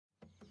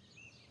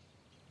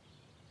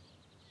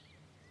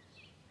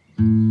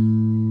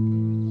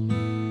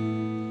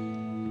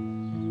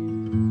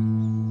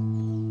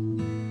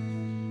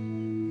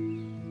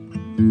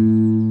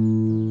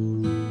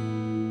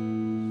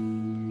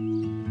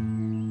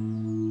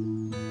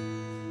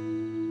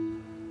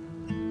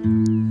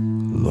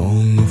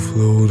Long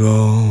afloat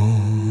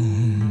on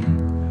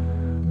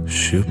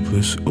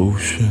shipless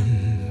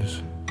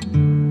oceans,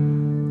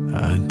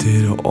 I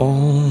did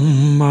all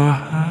my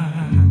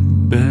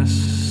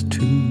best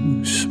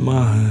to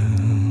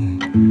smile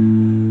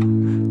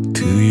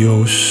to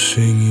your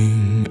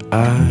singing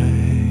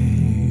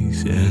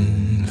eyes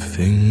and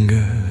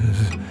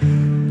fingers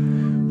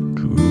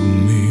drew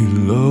me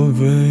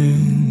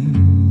loving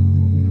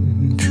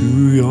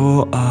to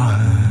your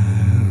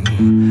eyes,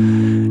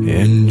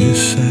 and you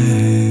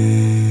sang,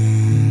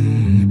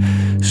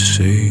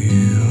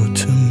 sail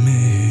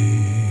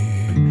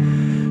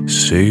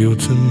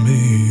to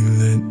me,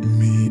 let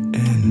me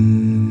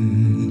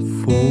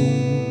enfold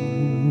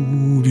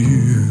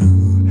you.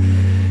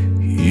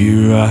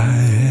 Here I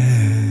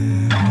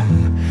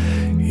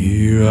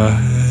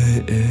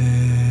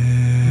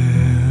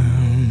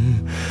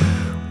am,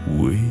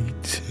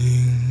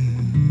 waiting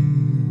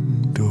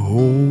to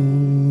hold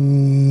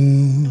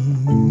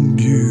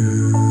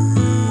you.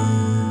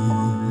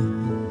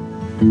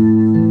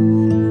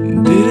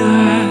 Did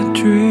I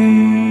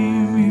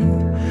dream you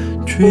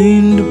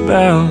dreamed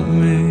about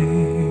me?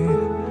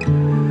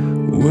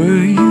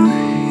 Were you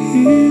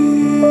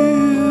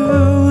here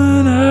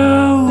when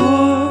I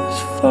was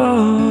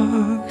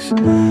fox?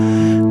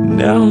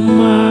 Now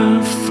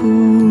my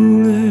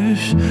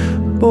foolish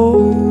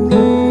boat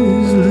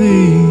is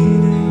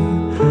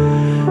leaning,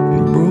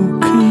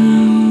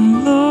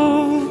 broken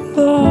love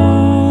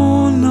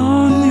blown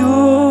on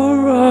your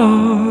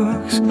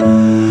rocks.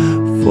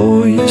 For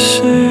you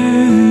sing,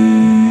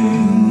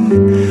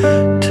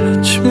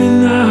 touch me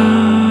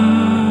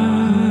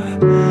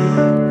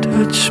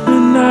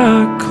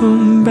not,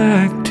 come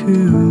back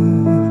tomorrow.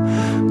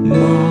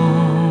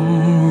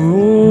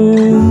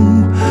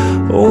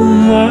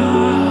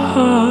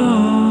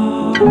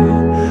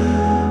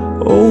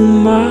 Oh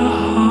my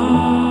heart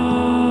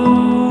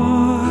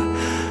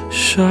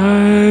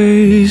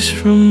shies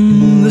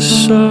from the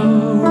sorrow.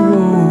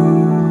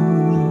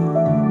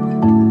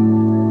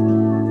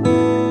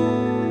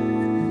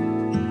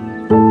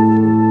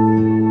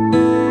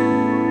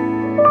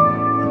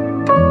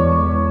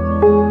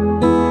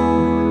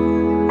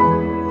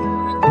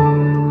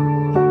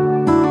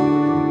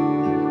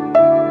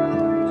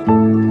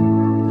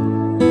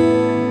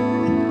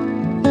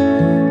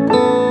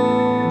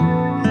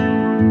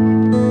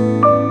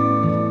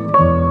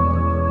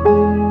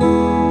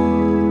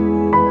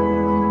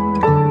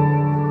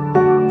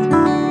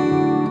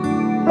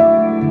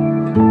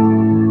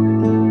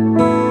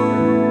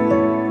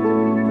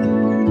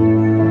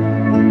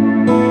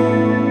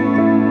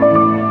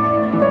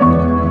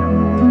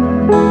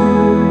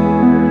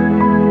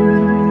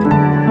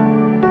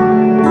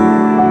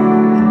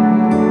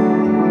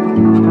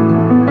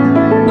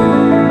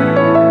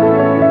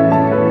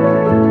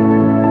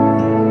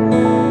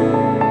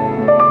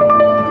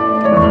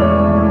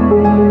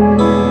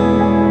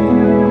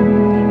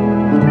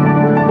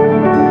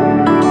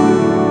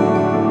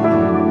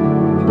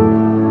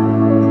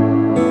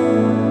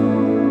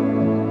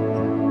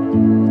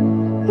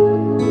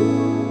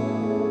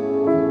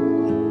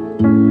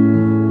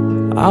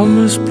 I'm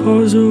as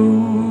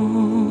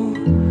puzzled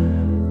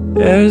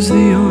as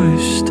the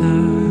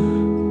oyster,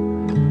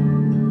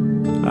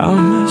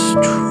 I'm as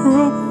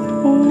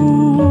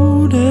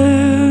troubled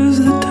as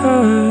the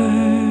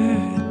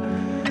tide.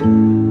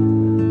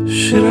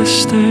 Should I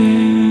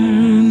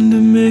stand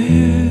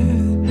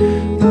amid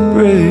the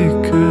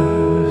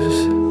breakers?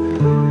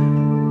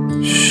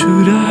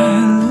 Should I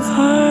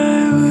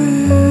lie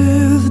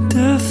with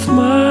death,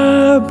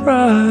 my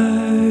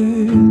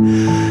bride?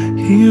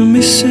 Hear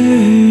me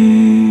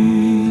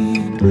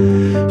sing,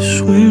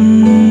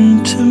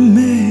 swim to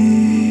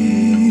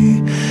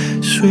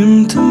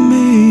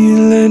me,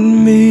 let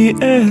me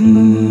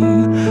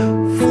enfold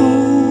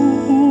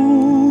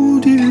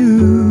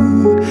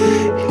you.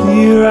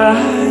 Here I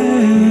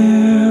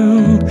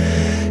am,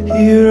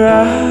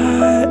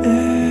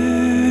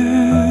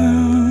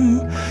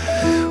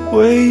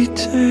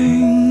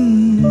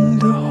 waiting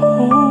to